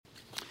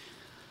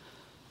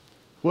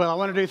Well, I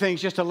want to do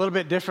things just a little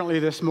bit differently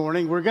this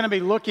morning. We're going to be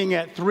looking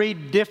at 3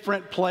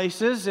 different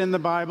places in the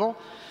Bible.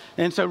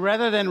 And so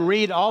rather than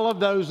read all of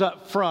those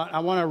up front, I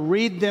want to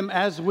read them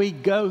as we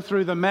go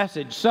through the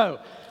message. So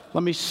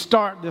let me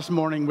start this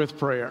morning with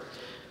prayer.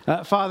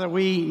 Father,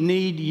 we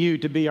need you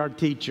to be our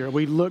teacher.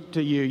 We look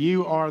to you.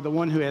 You are the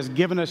one who has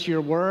given us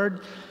your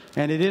word,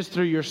 and it is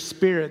through your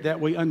Spirit that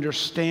we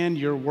understand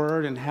your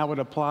word and how it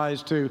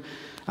applies to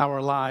our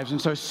lives.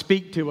 And so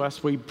speak to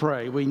us, we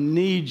pray. We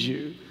need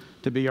you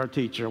to be our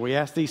teacher. We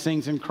ask these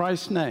things in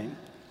Christ's name.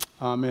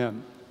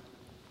 Amen.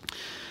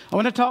 I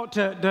want to talk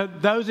to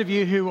those of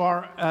you who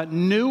are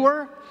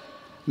newer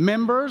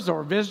members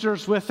or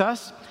visitors with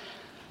us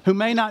who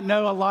may not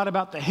know a lot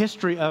about the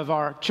history of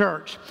our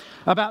church.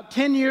 About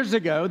 10 years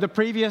ago, the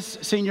previous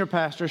senior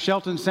pastor,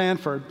 Shelton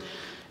Sanford,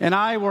 and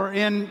I were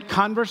in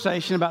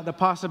conversation about the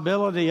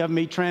possibility of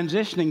me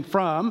transitioning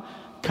from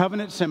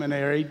Covenant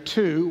Seminary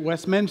to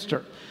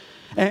Westminster.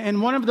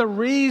 And one of the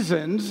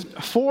reasons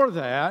for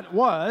that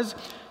was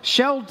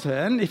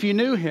Shelton, if you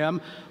knew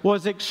him,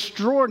 was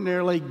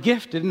extraordinarily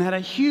gifted and had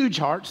a huge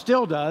heart,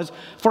 still does,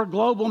 for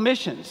global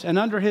missions. And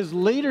under his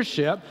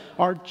leadership,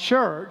 our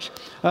church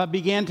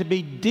began to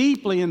be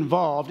deeply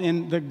involved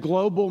in the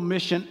global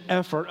mission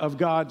effort of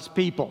God's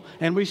people.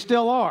 And we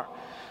still are.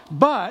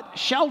 But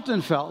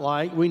Shelton felt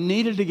like we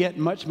needed to get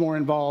much more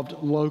involved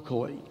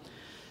locally.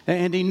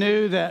 And he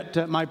knew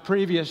that my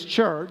previous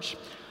church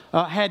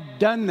had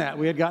done that.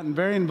 We had gotten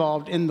very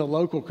involved in the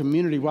local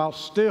community while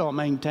still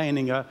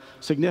maintaining a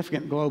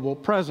significant global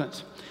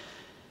presence.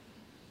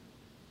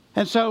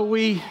 And so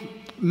we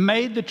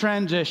made the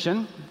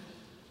transition.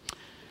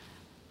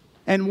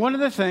 And one of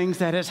the things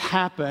that has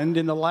happened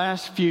in the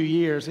last few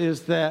years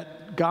is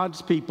that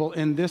God's people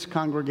in this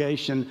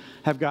congregation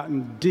have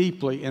gotten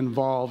deeply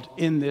involved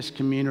in this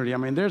community. I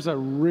mean, there's a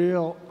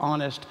real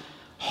honest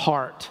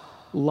heart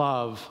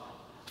love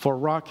for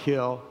Rock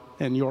Hill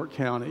and York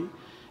County.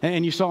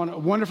 And you saw a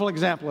wonderful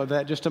example of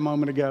that just a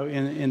moment ago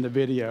in the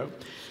video.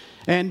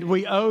 And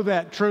we owe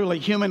that truly,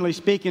 humanly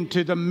speaking,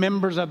 to the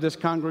members of this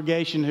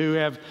congregation who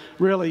have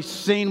really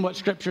seen what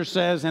Scripture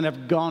says and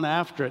have gone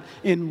after it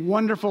in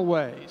wonderful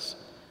ways.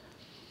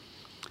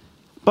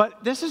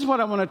 But this is what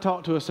I want to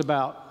talk to us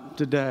about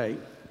today.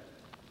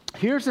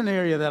 Here's an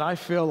area that I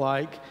feel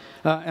like,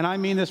 and I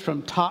mean this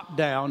from top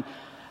down,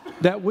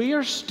 that we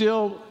are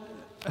still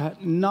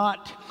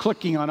not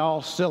clicking on all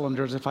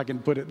cylinders, if I can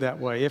put it that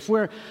way. If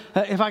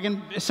I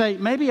can say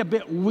maybe a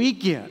bit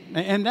weak in,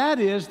 and that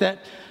is that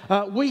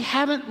we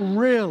haven't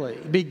really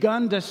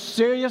begun to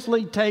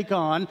seriously take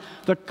on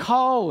the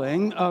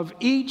calling of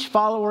each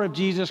follower of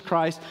Jesus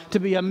Christ to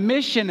be a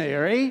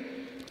missionary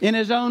in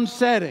his own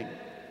setting.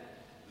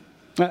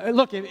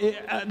 Look,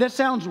 that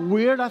sounds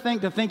weird, I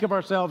think, to think of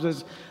ourselves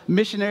as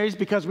missionaries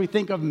because we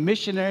think of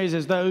missionaries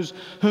as those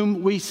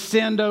whom we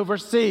send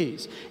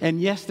overseas.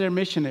 And yes, they're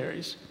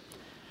missionaries.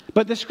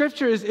 But the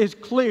Scripture is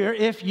clear.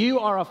 If you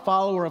are a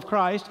follower of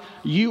Christ,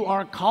 you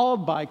are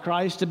called by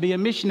Christ to be a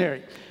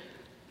missionary.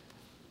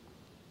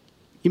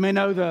 You may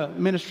know the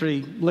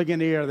ministry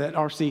Ligonier that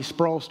R.C.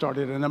 Sproul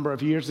started a number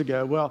of years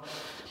ago. Well,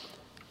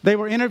 they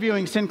were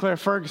interviewing Sinclair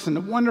Ferguson, a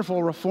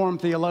wonderful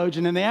Reformed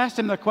theologian, and they asked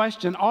him the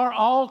question, are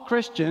all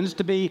Christians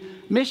to be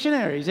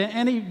missionaries?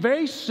 And he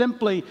very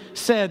simply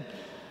said,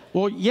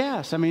 well,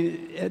 yes. I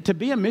mean, to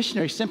be a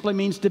missionary simply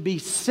means to be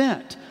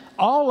sent.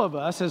 All of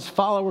us as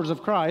followers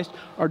of Christ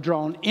are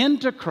drawn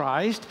into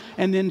Christ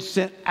and then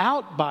sent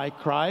out by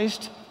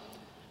Christ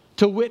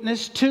to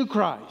witness to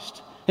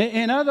Christ.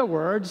 In other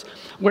words,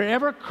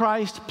 wherever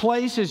Christ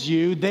places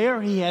you,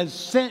 there he has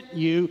sent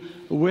you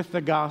with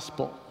the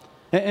gospel.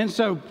 And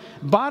so,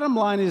 bottom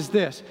line is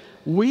this.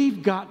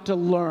 We've got to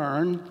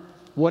learn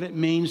what it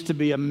means to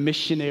be a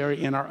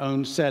missionary in our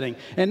own setting.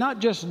 And not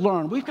just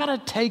learn. We've got to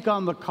take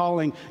on the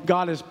calling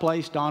God has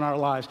placed on our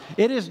lives.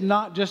 It is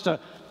not just a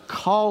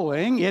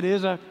calling. It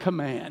is a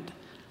command.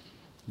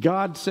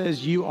 God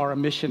says you are a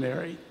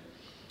missionary.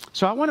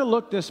 So I want to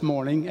look this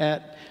morning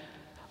at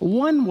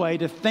one way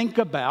to think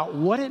about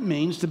what it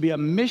means to be a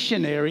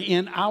missionary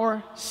in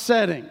our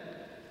setting.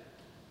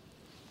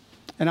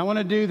 And I want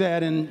to do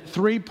that in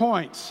 3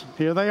 points.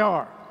 Here they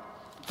are.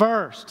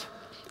 First,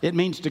 it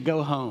means to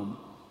go home.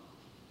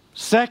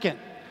 Second,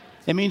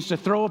 it means to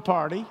throw a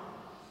party.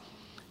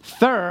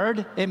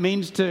 Third, it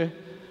means to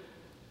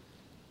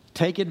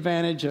take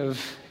advantage of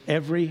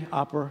every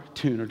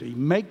opportunity.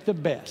 Make the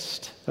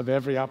best of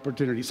every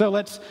opportunity. So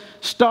let's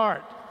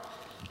start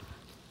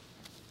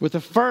with the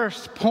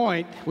first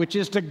point, which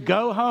is to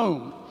go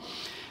home.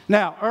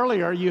 Now,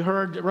 earlier you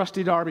heard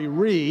Rusty Darby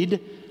read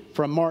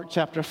from Mark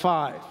chapter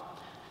 5.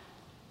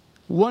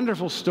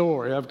 Wonderful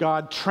story of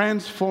God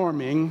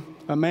transforming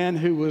a man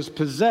who was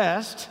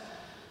possessed.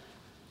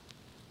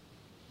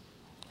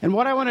 And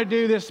what I want to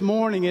do this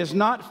morning is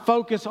not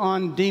focus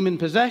on demon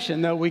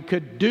possession, though we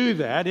could do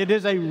that. It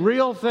is a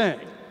real thing.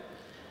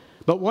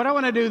 But what I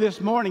want to do this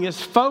morning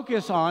is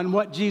focus on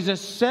what Jesus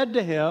said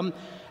to him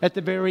at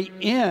the very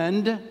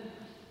end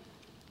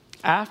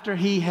after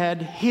he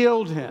had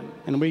healed him.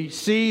 And we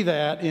see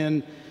that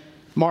in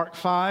Mark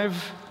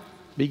 5,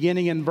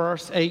 beginning in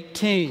verse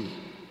 18.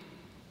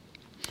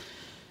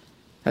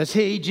 As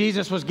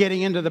Jesus was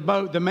getting into the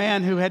boat, the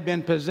man who had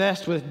been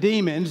possessed with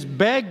demons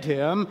begged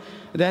him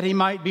that he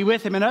might be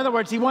with him. In other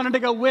words, he wanted to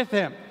go with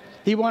him.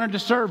 He wanted to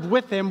serve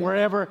with him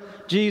wherever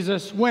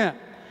Jesus went.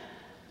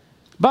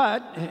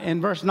 But in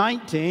verse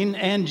 19,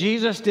 and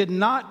Jesus did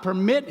not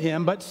permit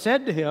him, but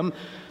said to him,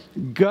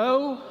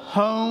 "Go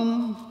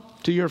home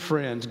to your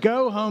friends.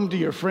 Go home to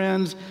your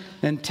friends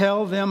and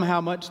tell them how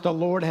much the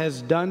Lord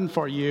has done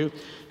for you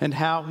and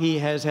how he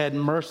has had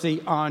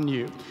mercy on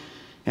you."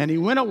 And he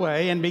went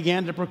away and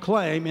began to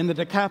proclaim in the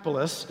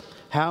Decapolis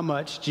how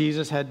much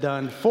Jesus had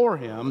done for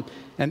him,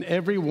 and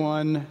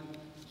everyone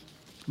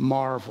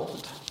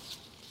marveled.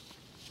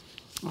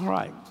 All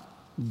right,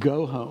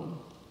 go home.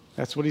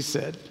 That's what he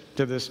said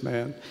to this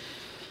man.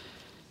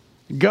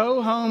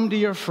 Go home to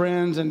your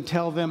friends and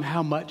tell them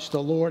how much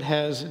the Lord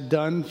has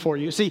done for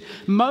you. See,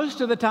 most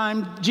of the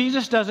time,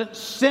 Jesus doesn't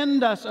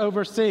send us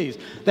overseas.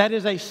 That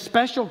is a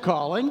special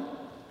calling.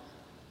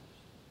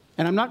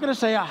 And I'm not going to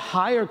say a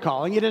higher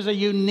calling. It is a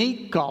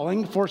unique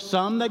calling for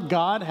some that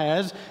God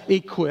has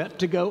equipped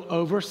to go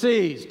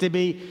overseas, to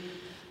be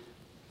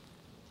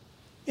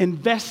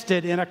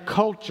invested in a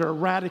culture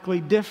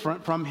radically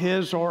different from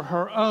his or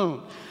her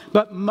own.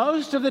 But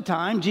most of the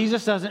time,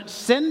 Jesus doesn't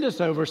send us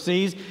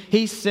overseas.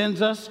 He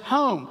sends us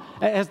home.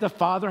 As the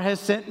Father has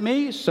sent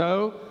me,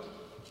 so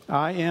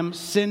I am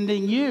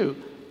sending you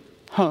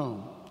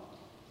home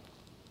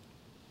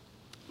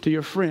to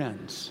your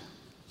friends,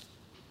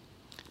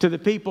 to the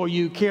people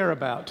you care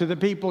about, to the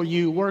people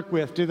you work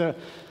with, to the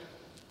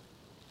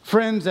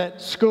friends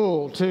at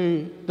school,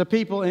 to the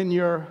people in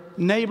your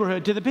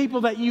neighborhood, to the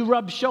people that you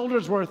rub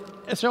shoulders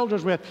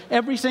with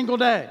every single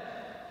day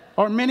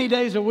or many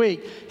days a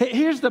week.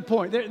 Here's the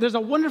point. There's a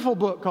wonderful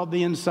book called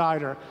The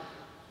Insider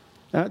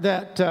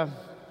that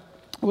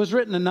was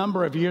written a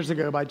number of years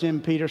ago by Jim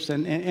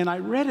Peterson, and I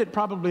read it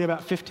probably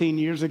about 15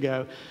 years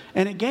ago,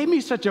 and it gave me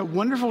such a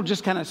wonderful,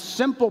 just kind of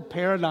simple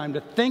paradigm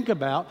to think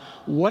about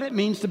what it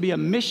means to be a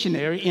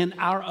missionary in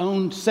our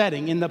own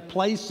setting, in the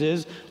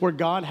places where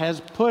God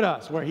has put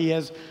us, where he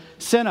has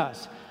sent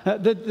us.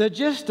 The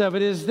gist of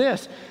it is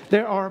this: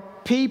 there are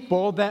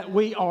people that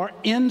we are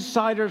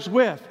insiders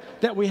with,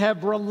 that we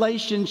have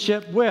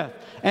relationship with,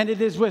 and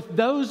it is with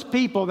those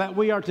people that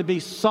we are to be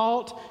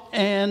salt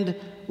and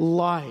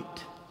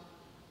light.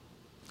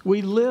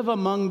 We live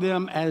among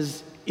them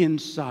as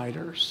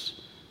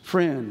insiders,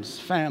 friends,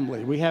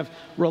 family. We have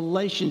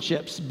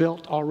relationships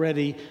built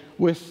already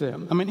with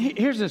them. I mean,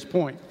 here's this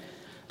point.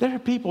 There are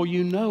people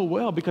you know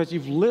well because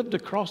you've lived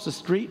across the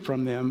street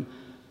from them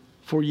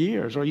for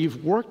years, or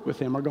you've worked with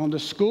them, or gone to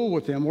school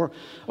with them,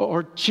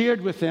 or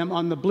cheered with them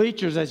on the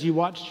bleachers as you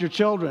watched your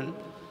children.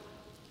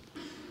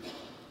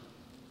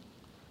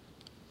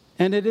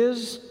 And it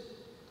is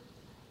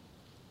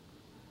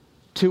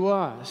to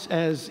us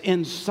as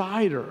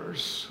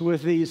insiders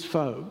with these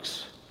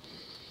folks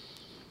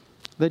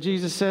that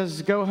Jesus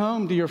says, go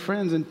home to your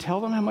friends and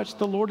tell them how much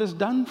the Lord has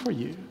done for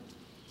you.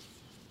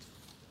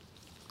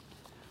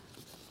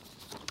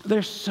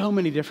 There's so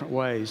many different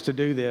ways to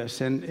do this,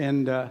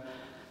 and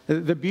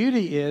the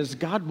beauty is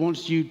God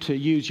wants you to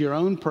use your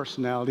own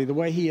personality, the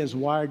way he has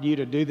wired you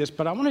to do this.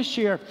 But I want to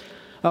share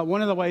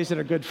one of the ways that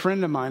a good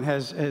friend of mine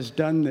has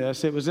done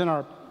this. It was in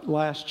our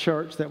last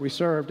church that we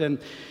served, and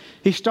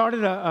he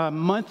started a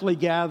monthly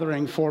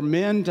gathering for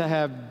men to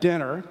have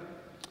dinner,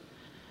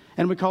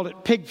 and we called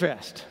it Pig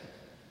Fest.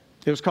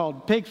 It was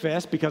called Pig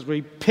Fest because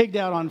we pigged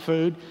out on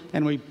food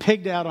and we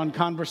pigged out on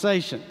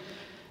conversation.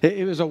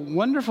 It was a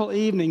wonderful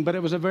evening, but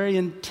it was a very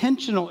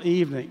intentional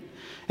evening.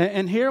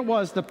 And here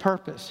was the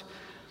purpose.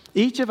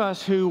 Each of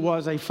us who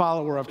was a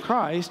follower of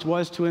Christ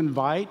was to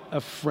invite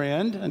a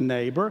friend, a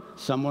neighbor,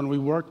 someone we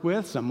worked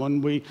with,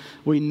 someone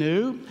we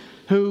knew,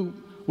 who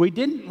we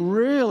didn't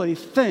really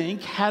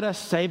think had a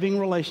saving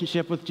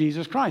relationship with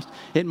Jesus Christ.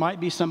 It might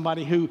be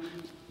somebody who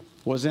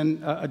was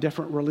in a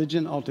different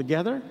religion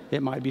altogether.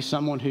 It might be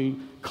someone who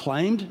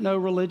claimed no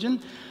religion.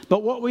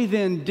 But what we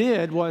then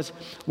did was,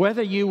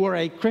 whether you were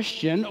a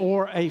Christian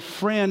or a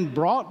friend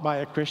brought by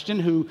a Christian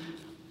who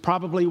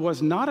probably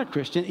was not a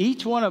Christian,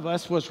 each one of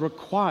us was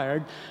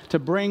required to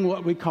bring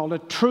what we called a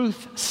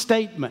truth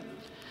statement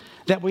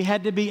that we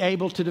had to be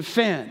able to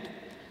defend.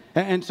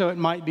 And so it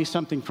might be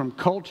something from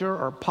culture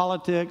or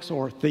politics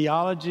or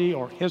theology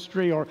or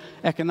history or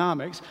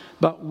economics,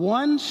 but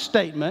one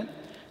statement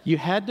you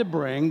had to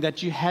bring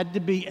that you had to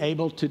be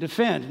able to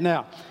defend.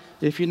 Now,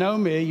 if you know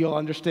me, you'll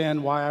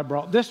understand why I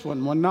brought this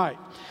one night.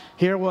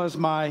 Here was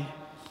my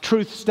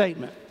truth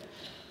statement.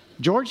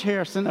 George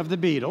Harrison of the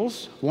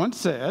Beatles once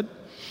said,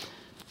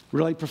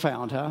 really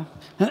profound,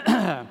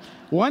 huh?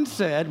 Once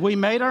said, "We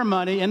made our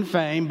money and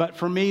fame, but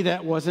for me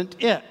that wasn't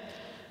it.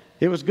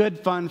 It was good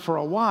fun for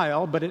a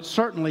while, but it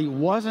certainly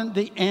wasn't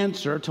the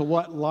answer to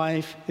what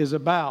life is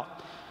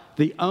about.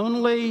 The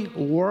only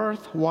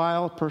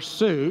worthwhile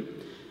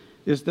pursuit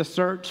is the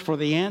search for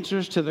the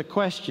answers to the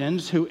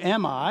questions, who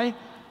am I,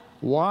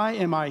 why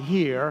am I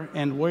here,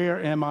 and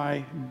where am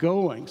I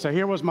going?" So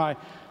here was my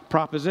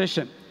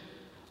proposition.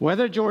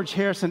 Whether George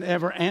Harrison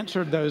ever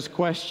answered those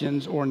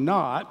questions or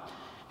not,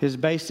 his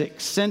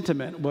basic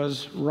sentiment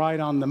was right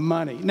on the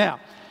money. Now,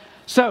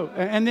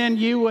 and then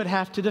you would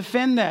have to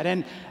defend that.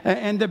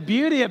 And the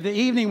beauty of the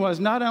evening was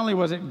not only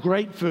was it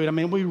great food, I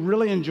mean, we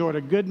really enjoyed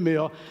a good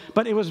meal,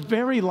 but it was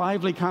very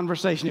lively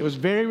conversation. It was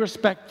very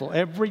respectful.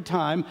 Every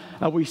time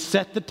we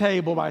set the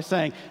table by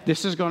saying,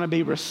 this is going to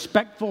be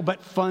respectful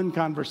but fun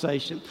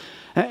conversation.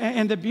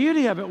 And the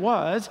beauty of it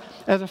was,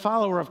 as a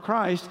follower of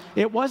Christ,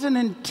 it wasn't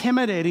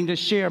intimidating to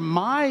share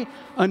my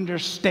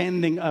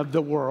understanding of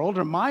the world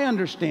or my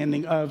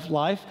understanding of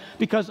life,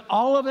 because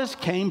all of us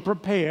came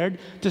prepared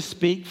to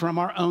speak from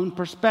our own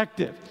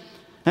perspective.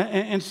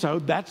 And so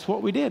that's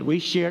what we did. We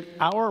shared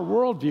our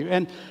worldview.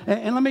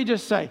 And let me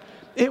just say,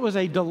 it was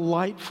a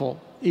delightful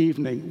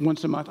evening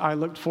once a month. I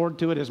looked forward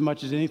to it as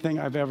much as anything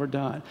I've ever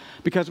done,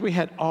 because we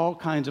had all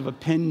kinds of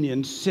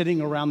opinions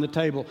sitting around the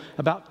table,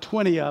 about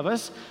 20 of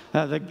us.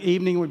 The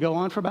evening would go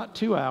on for about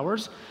 2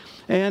 hours.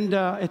 And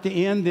at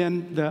the end,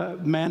 then the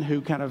man who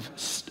kind of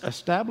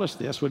established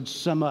this would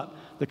sum up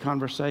the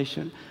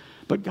conversation.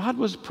 But God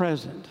was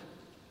present.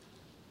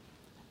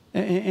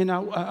 And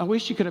I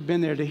wish you could have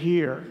been there to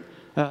hear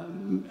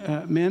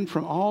men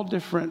from all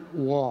different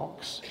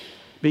walks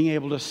being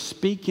able to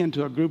speak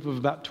into a group of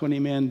about 20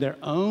 men their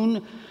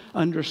own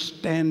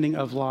understanding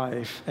of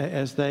life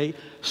as they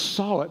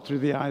saw it through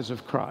the eyes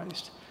of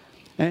Christ.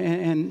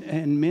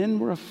 And men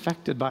were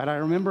affected by it. I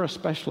remember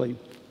especially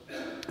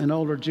an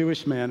older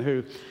Jewish man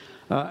who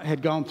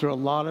had gone through a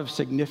lot of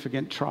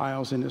significant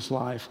trials in his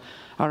life.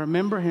 I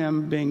remember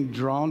him being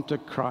drawn to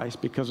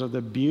Christ because of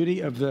the beauty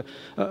of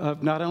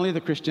not only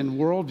the Christian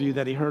worldview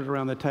that he heard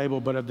around the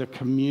table, but of the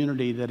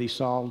community that he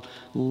saw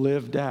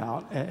lived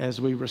out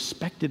as we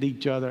respected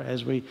each other,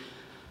 as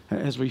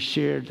we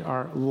shared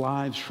our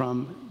lives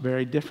from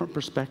very different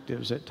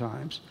perspectives at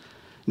times.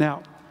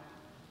 Now,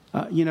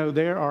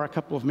 there are a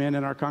couple of men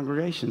in our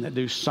congregation that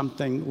do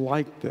something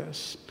like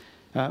this.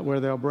 Where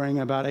they'll bring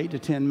about 8 to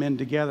 10 men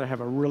together,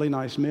 have a really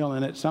nice meal,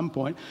 and at some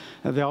point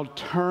they'll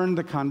turn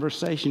the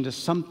conversation to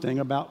something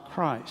about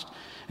Christ.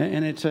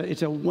 And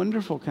it's a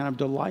wonderful, kind of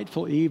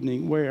delightful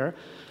evening where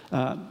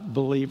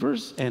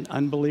believers and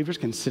unbelievers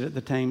can sit at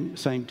the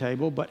same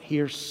table, but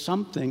hear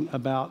something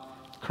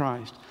about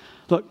Christ.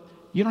 Look,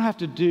 you don't have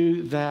to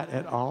do that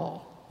at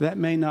all. That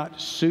may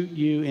not suit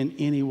you in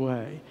any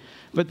way.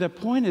 But the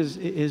point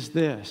is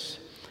this: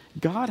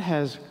 God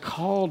has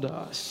called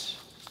us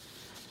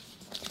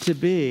to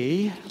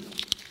be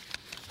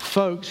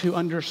folks who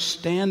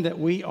understand that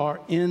we are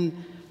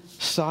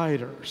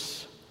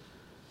insiders.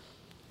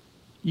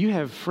 You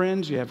have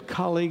friends, you have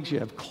colleagues, you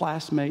have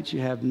classmates,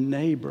 you have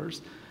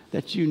neighbors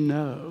that you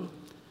know.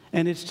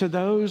 And it's to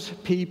those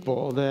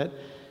people that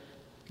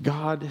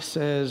God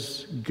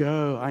says,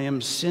 go, I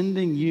am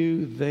sending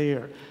you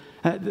there.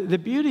 The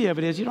beauty of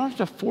it is you don't have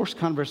to force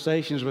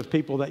conversations with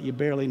people that you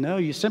barely know.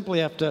 You simply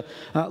have to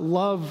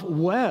love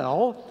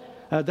well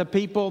the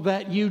people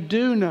that you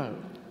do know.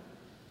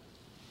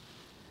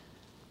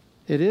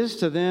 It is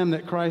to them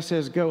that Christ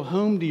says, go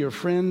home to your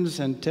friends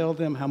and tell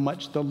them how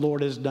much the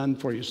Lord has done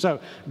for you. So,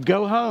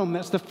 go home.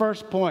 That's the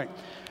first point.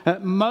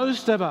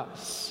 Most of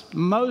us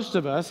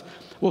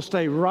will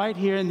stay right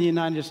here in the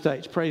United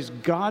States. Praise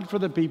God for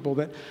the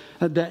people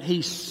that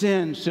He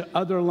sends to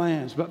other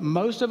lands. But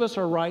most of us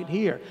are right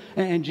here.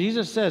 And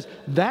Jesus says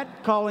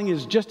that calling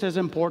is just as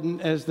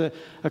important as a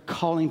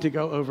calling to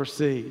go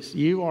overseas.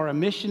 You are a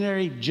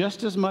missionary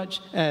just as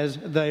much as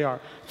they are.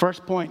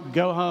 First point,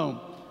 go home.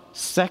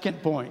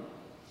 Second point,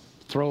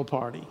 throw a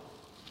party.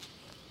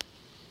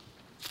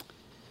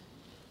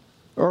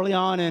 Early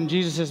on in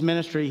Jesus'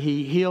 ministry,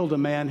 He healed a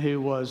man who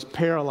was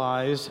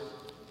paralyzed.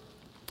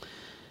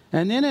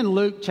 And then in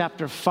Luke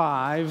chapter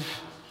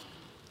 5,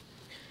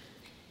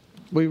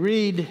 we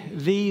read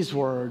these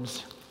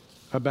words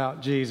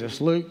about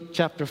Jesus. Luke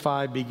chapter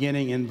 5,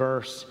 beginning in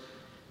verse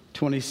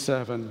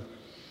 27.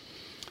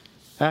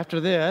 After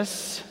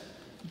this,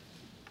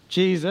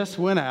 Jesus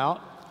went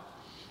out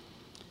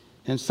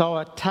and saw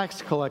a tax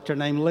collector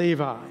named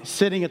Levi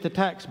sitting at the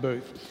tax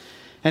booth.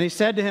 And He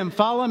said to him,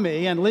 follow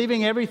me. And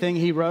leaving everything,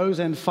 he rose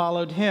and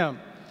followed him.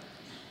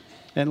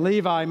 And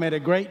Levi made a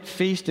great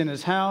feast in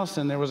his house,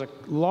 and there was a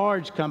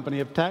large company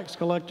of tax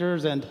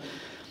collectors and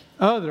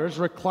others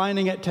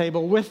reclining at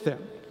table with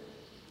them.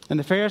 And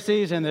the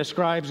Pharisees and the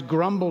scribes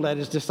grumbled at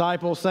His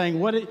disciples, saying,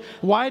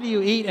 why do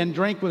you eat and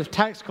drink with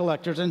tax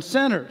collectors and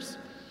sinners?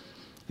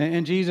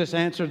 And Jesus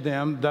answered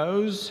them,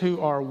 those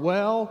who are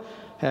well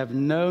have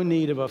no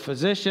need of a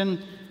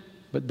physician,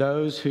 but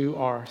those who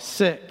are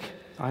sick.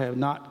 I have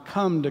not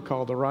come to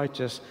call the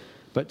righteous,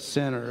 but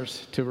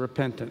sinners to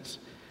repentance.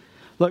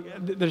 Look,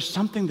 there's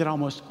something that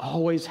almost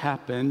always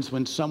happens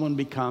when someone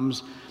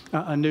becomes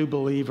a new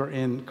believer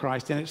in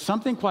Christ. And it's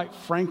something, quite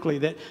frankly,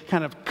 that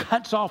kind of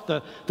cuts off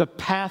the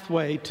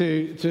pathway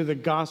to the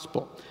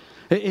gospel.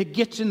 It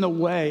gets in the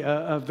way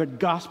of the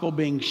gospel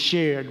being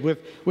shared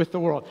with the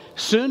world.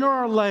 Sooner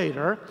or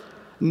later,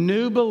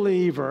 new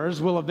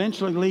believers will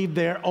eventually leave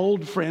their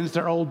old friends,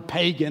 their old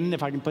pagan,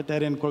 if I can put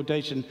that in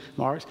quotation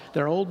marks,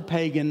 their old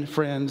pagan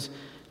friends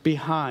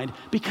behind,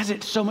 because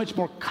it's so much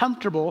more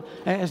comfortable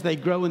as they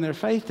grow in their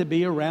faith to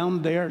be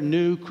around their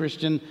new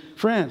Christian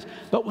friends.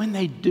 But when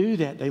they do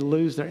that, they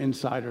lose their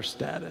insider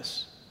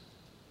status.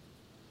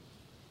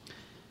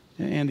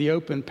 And the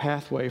open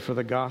pathway for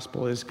the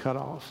gospel is cut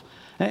off.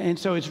 And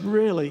so it's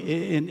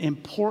really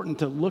important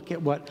to look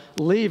at what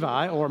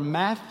Levi, or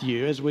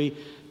Matthew, as we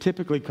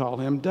typically call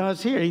him,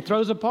 does here. He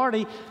throws a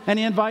party and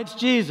he invites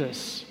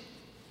Jesus.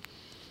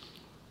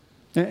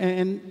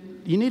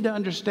 And you need to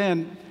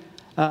understand,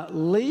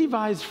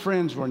 Levi's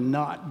friends were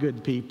not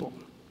good people.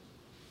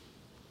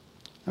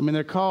 I mean,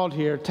 they're called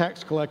here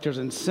tax collectors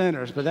and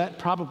sinners, but that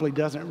probably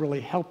doesn't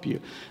really help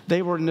you.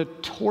 They were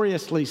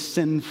notoriously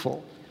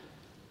sinful.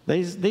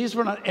 These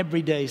were not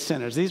everyday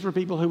sinners. These were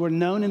people who were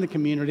known in the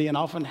community and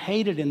often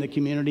hated in the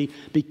community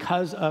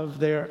because of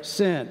their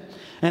sin.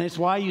 And it's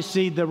why you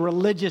see the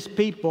religious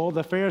people,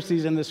 the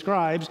Pharisees and the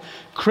scribes,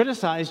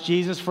 criticize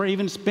Jesus for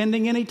even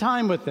spending any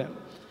time with them.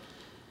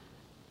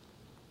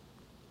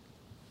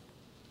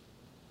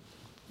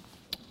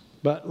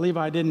 But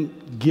Levi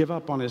didn't give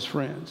up on his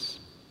friends.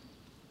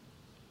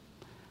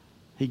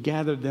 He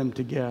gathered them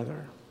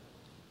together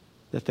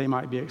that they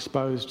might be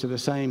exposed to the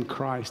same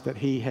Christ that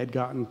he had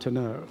gotten to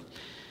know.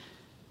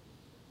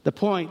 The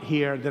point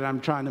here that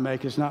I'm trying to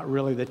make is not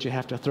really that you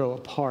have to throw a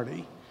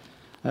party.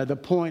 The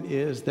point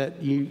is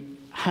that you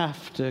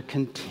have to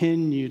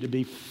continue to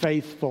be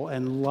faithful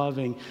and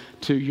loving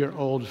to your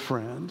old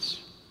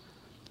friends.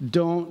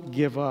 Don't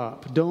give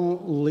up.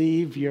 Don't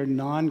leave your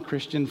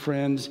non-Christian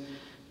friends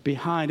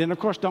behind. And of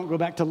course, don't go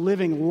back to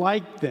living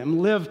like them.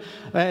 Live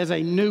as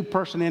a new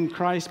person in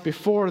Christ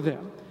before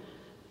them.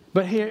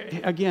 But here,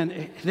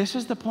 again, this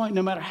is the point.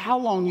 No matter how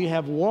long you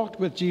have walked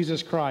with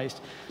Jesus Christ,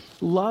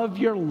 love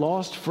your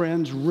lost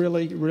friends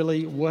really,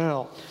 really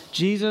well.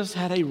 Jesus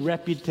had a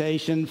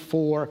reputation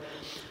for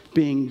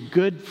being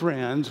good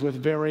friends with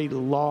very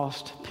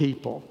lost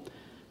people.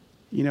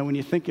 You know, when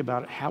you think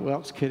about it, how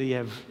else could he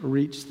have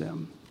reached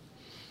them?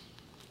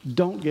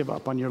 Don't give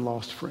up on your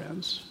lost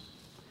friends.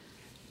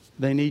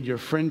 They need your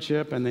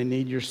friendship and they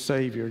need your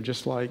Savior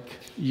just like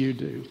you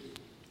do.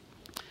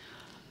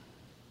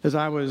 As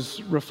I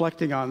was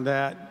reflecting on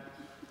that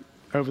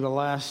over the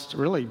last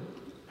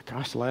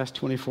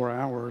 24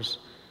 hours,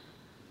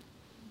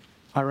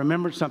 I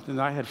remembered something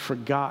that I had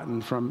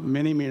forgotten from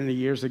many, many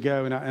years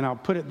ago. And I'll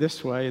put it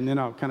this way, and then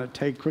I'll kind of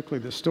take quickly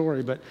the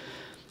story. But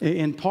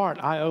in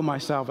part, I owe my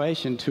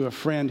salvation to a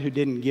friend who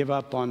didn't give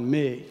up on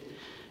me.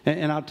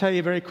 And I'll tell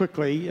you very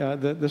quickly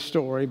the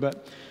story.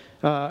 But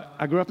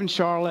I grew up in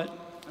Charlotte.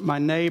 My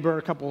neighbor,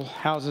 a couple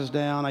houses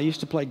down, I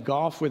used to play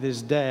golf with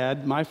his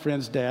dad, my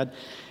friend's dad.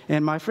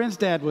 And my friend's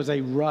dad was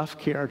a rough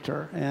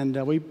character.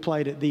 And we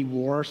played at the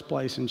worst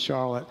place in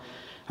Charlotte.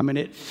 I mean,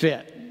 it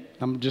fit.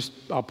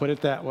 I'll put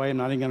it that way. I'm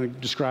not even going to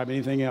describe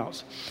anything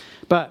else.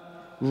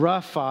 But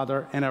rough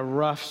father and a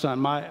rough son.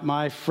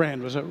 My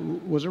friend was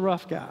a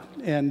rough guy.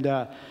 And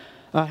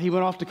he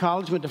went off to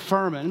college, went to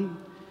Furman,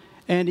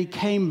 and he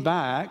came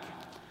back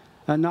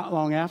not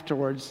long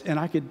afterwards, and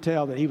I could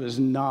tell that he was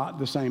not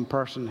the same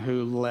person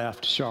who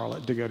left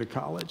Charlotte to go to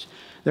college.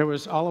 There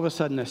was all of a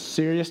sudden a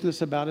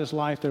seriousness about his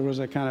life. There was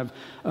a kind of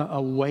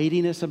a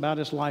weightiness about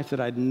his life that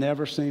I'd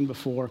never seen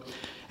before.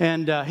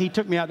 And he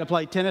took me out to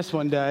play tennis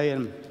one day,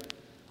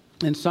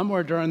 and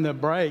somewhere during the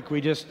break,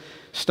 we just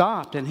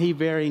stopped, and he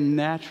very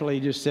naturally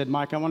just said,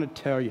 "Mike, I want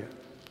to tell you,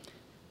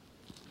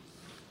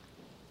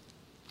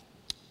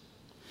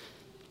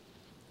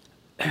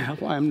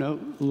 why I'm no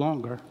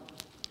longer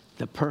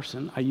the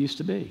person I used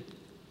to be."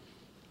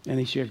 And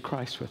he shared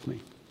Christ with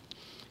me.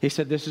 He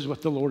said, "This is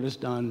what the Lord has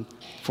done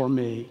for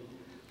me."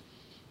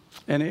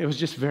 And it was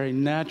just very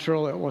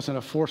natural. It wasn't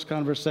a forced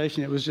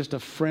conversation. It was just a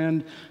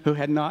friend who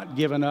had not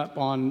given up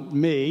on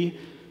me,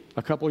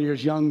 a couple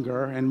years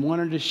younger, and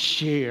wanted to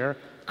share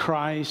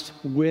Christ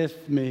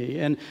with me.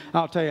 And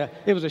I'll tell you,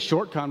 it was a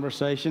short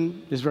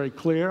conversation. It's very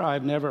clear.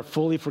 I've never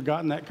fully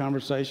forgotten that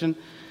conversation.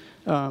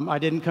 I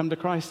didn't come to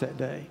Christ that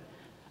day.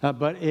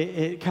 But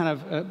it kind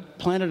of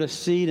planted a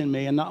seed in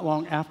me, and not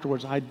long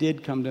afterwards, I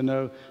did come to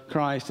know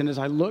Christ. And as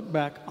I look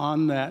back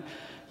on that,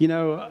 you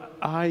know,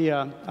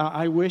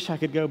 I wish I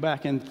could go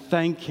back and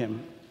thank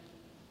him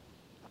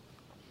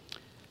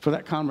for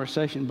that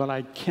conversation, but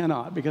I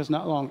cannot, because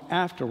not long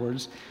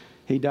afterwards,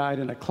 he died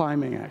in a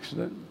climbing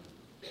accident.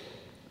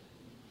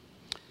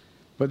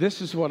 But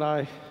this is what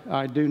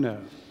I do know.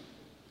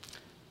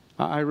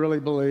 I really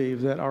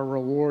believe that our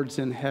rewards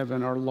in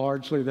heaven are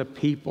largely the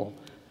people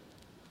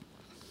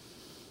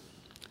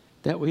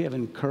that we have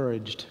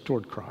encouraged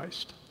toward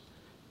Christ.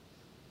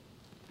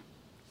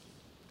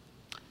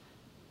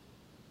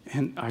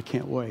 And I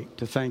can't wait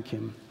to thank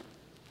him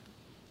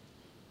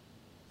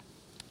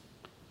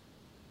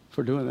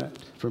for doing that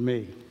for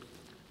me.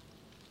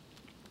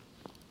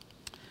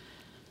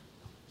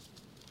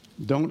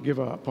 Don't give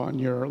up on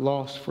your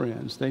lost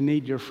friends. They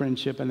need your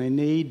friendship, and they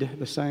need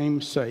the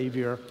same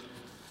Savior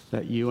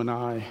that you and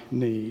I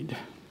need.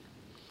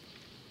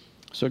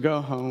 So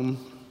go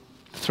home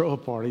Throw a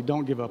party.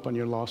 Don't give up on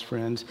your lost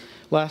friends.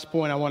 Last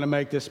point I want to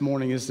make this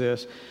morning is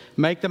this.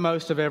 Make the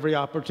most of every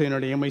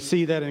opportunity. And we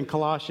see that in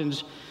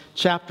Colossians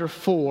chapter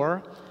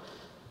 4,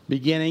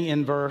 beginning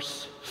in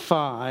verse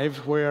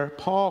 5, where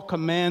Paul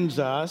commands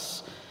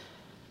us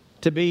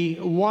to be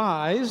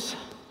wise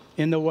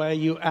in the way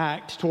you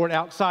act toward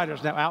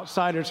outsiders. Now,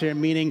 outsiders here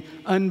meaning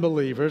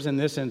unbelievers in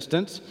this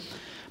instance.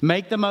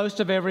 Make the most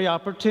of every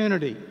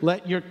opportunity.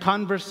 Let your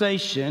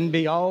conversation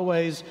be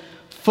always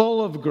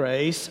full of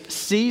grace,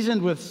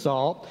 seasoned with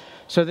salt,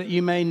 so that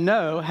you may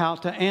know how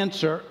to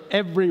answer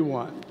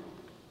everyone.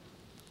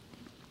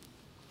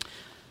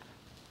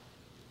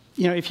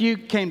 You know, if you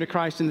came to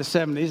Christ in the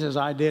 70s, as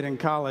I did in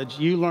college,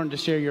 you learned to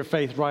share your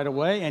faith right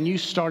away, and you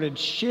started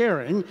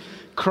sharing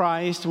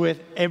Christ with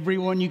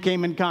everyone you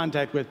came in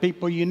contact with,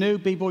 people you knew,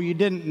 people you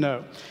didn't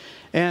know.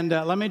 And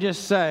let me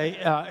just say,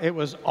 it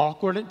was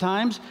awkward at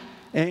times,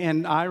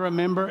 and I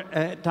remember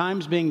at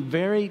times being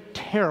very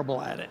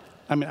terrible at it.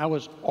 I mean, I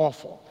was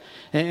awful.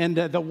 And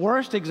the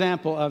worst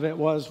example of it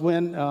was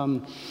when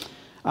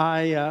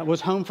I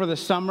was home for the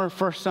summer,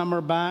 first summer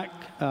back,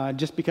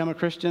 just become a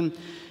Christian.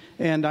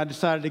 And I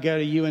decided to go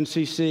to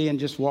UNCC and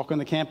just walk on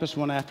the campus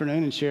one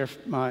afternoon and share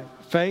my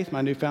faith,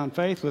 my newfound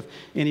faith, with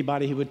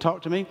anybody who would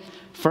talk to me.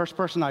 First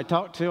person I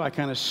talked to, I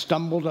kind of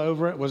stumbled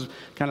over it, was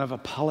kind of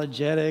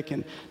apologetic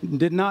and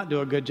did not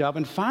do a good job.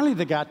 And finally,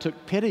 the guy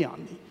took pity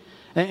on me.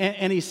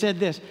 And he said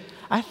this,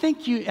 I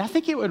think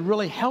it would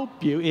really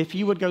help you if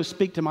you would go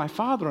speak to my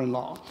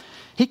father-in-law.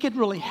 He could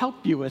really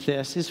help you with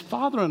this. His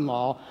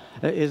father-in-law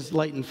is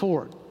Leighton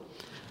Ford,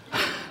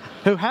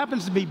 who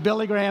happens to be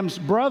Billy Graham's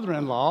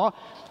brother-in-law.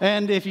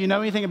 And if you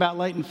know anything about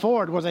Leighton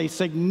Ford, was a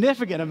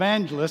significant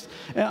evangelist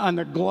on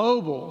the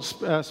global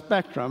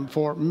spectrum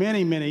for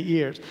many, many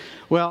years.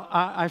 Well,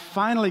 I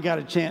finally got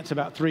a chance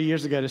about 3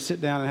 years ago to sit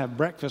down and have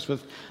breakfast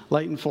with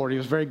Leighton Ford. He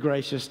was very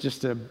gracious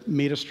just to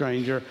meet a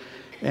stranger.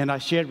 And I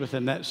shared with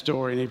him that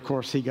story, and of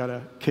course he got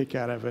a kick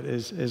out of it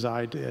as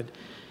I did.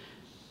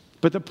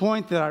 But the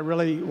point that I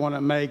really want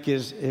to make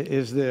is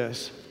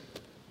this.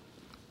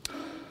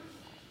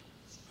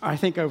 I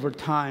think over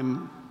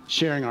time,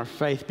 sharing our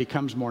faith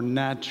becomes more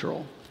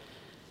natural.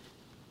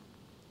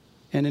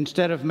 And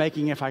instead of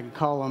making, if I can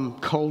call them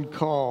cold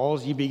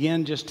calls, you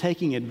begin just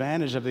taking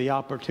advantage of the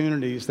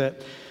opportunities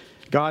that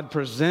God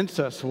presents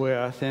us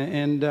with.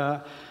 And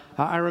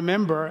I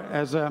remember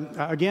as,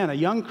 a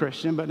young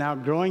Christian, but now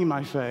growing in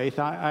my faith,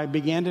 I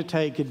began to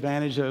take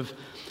advantage of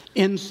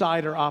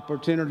insider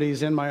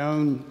opportunities in my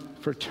own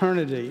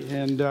fraternity.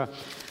 And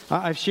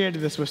I've shared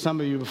this with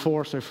some of you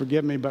before, so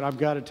forgive me, but I've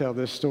got to tell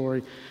this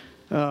story.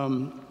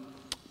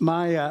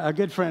 A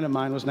good friend of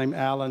mine was named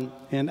Alan,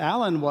 and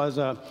Alan was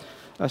a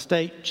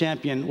state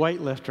champion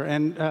weightlifter.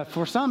 And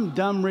for some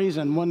dumb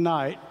reason, one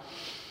night,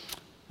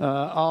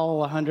 all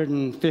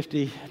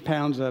 150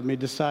 pounds of me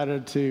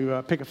decided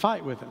to pick a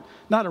fight with him.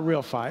 Not a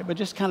real fight, but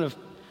just kind of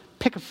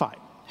pick a fight,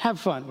 have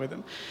fun with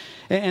him.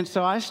 And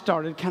so I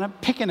started kind of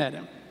picking at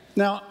him.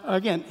 Now,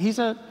 again, he's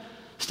a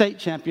state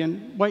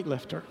champion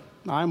weightlifter.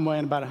 I'm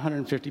weighing about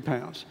 150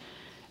 pounds.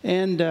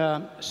 And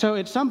so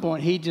at some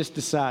point, he just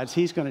decides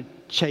he's going to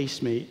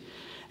chase me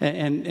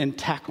and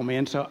tackle me.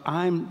 And so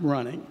I'm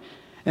running.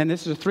 And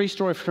this is a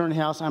 3-story fraternity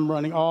house. I'm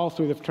running all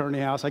through the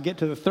fraternity house. I get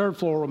to the 3rd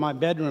floor where my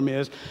bedroom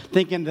is,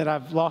 thinking that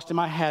I've lost him.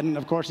 I hadn't.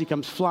 Of course, he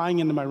comes flying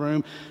into my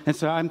room. And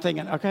so I'm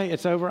thinking, okay,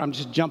 it's over. I'm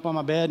just jump on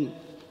my bed and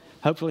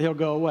hopefully he'll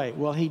go away.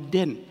 Well, he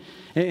didn't.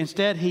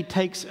 Instead,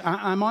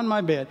 I'm on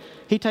my bed.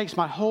 He takes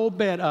my whole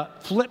bed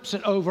up, flips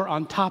it over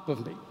on top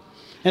of me.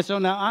 And so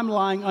now I'm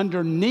lying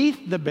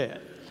underneath the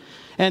bed.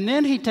 And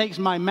then he takes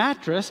my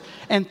mattress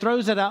and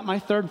throws it out my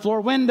 3rd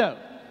floor window.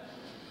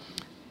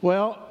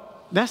 Well,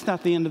 that's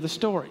not the end of the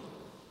story.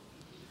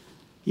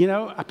 You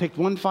know, I picked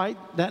one fight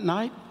that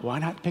night. Why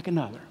not pick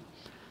another?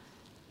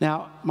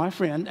 Now, my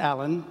friend,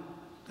 Alan,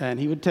 and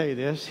he would tell you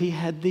this, he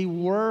had the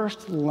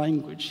worst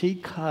language. He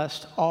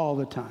cussed all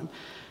the time.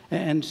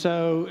 And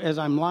so as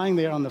I'm lying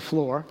there on the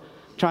floor,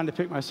 trying to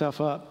pick myself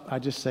up, I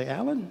just say,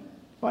 Alan,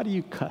 why do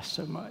you cuss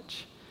so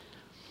much?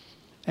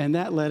 And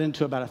that led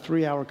into about a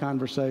 3-hour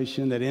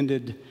conversation that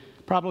ended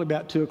probably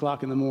about 2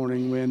 o'clock in the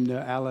morning when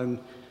Alan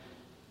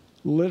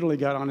literally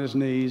got on his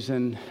knees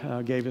and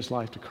gave his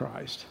life to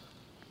Christ.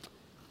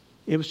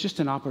 It was just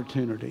an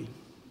opportunity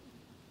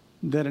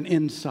that an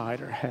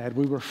insider had.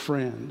 We were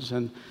friends,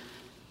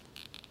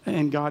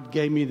 and God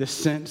gave me the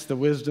sense, the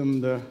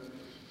wisdom,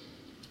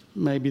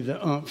 maybe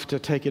the oomph to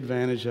take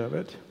advantage of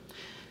it.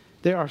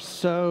 There are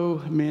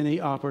so many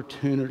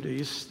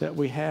opportunities that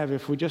we have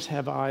if we just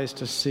have eyes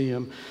to see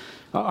them.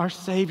 Our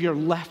Savior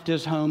left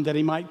his home that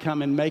he might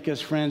come and make us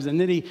friends. And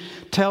then he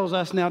tells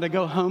us now to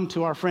go home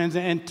to our friends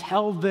and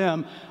tell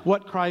them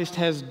what Christ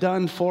has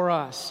done for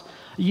us.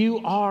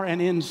 You are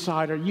an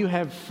insider. You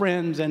have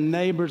friends and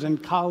neighbors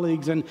and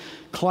colleagues and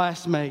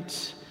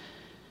classmates.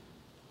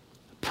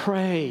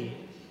 Pray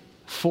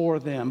for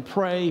them.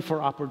 Pray for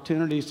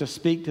opportunities to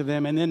speak to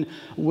them. And then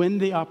when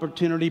the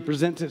opportunity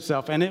presents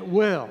itself, and it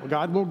will,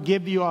 God will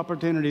give you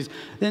opportunities,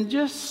 then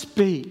just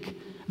speak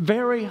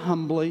very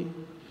humbly.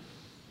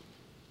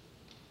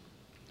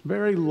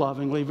 very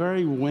lovingly,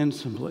 very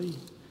winsomely,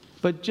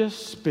 but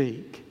just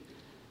speak.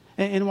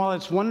 And while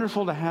it's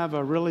wonderful to have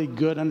a really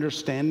good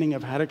understanding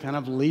of how to kind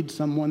of lead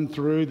someone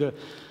through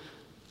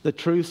the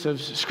truths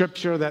of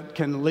Scripture that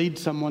can lead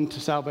someone to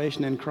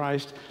salvation in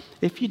Christ,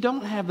 if you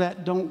don't have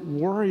that, don't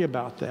worry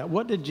about that.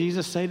 What did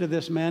Jesus say to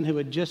this man who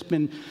had just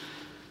been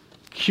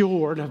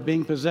cured of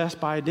being possessed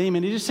by a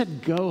demon? He just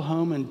said, go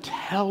home and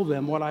tell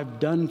them what I've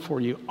done for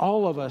you.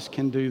 All of us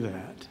can do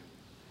that.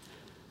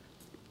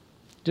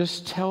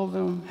 Just tell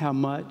them how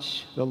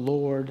much the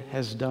Lord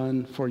has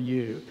done for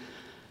you.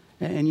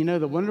 And you know,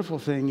 the wonderful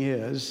thing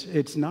is,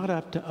 it's not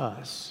up to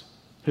us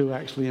who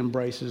actually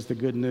embraces the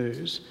good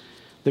news.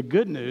 The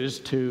good news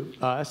to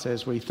us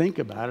as we think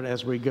about it,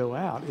 as we go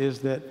out, is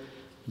that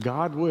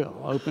God will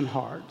open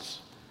hearts.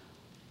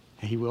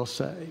 He will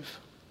save,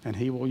 and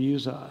He will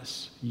use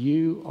us.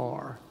 You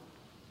are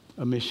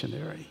a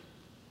missionary.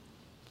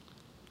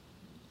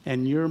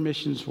 And your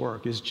missions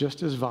work is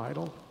just as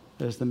vital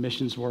as the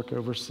missions work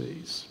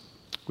overseas.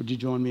 Would you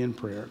join me in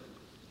prayer?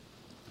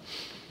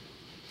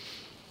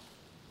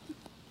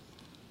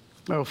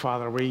 Oh,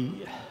 Father,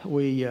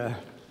 we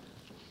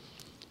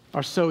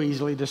are so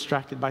easily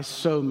distracted by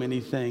so many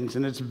things,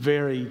 and it's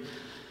very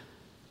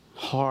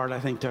hard, I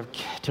think,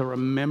 to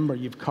remember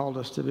you've called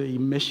us to be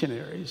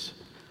missionaries.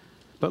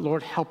 But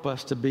Lord, help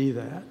us to be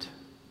that.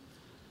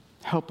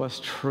 Help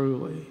us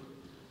truly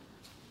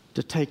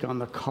to take on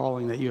the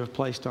calling that you have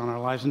placed on our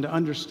lives and to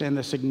understand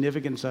the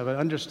significance of it,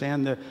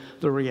 understand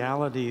the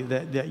reality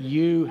that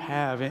you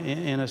have,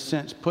 in a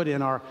sense, put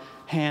in our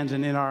hands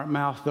and in our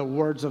mouth, the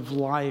words of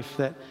life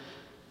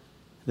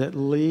that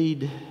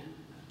lead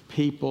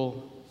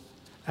people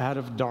out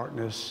of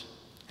darkness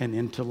and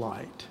into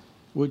light.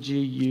 Would you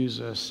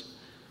use us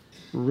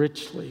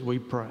richly, we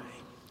pray.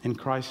 In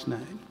Christ's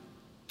name,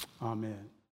 amen.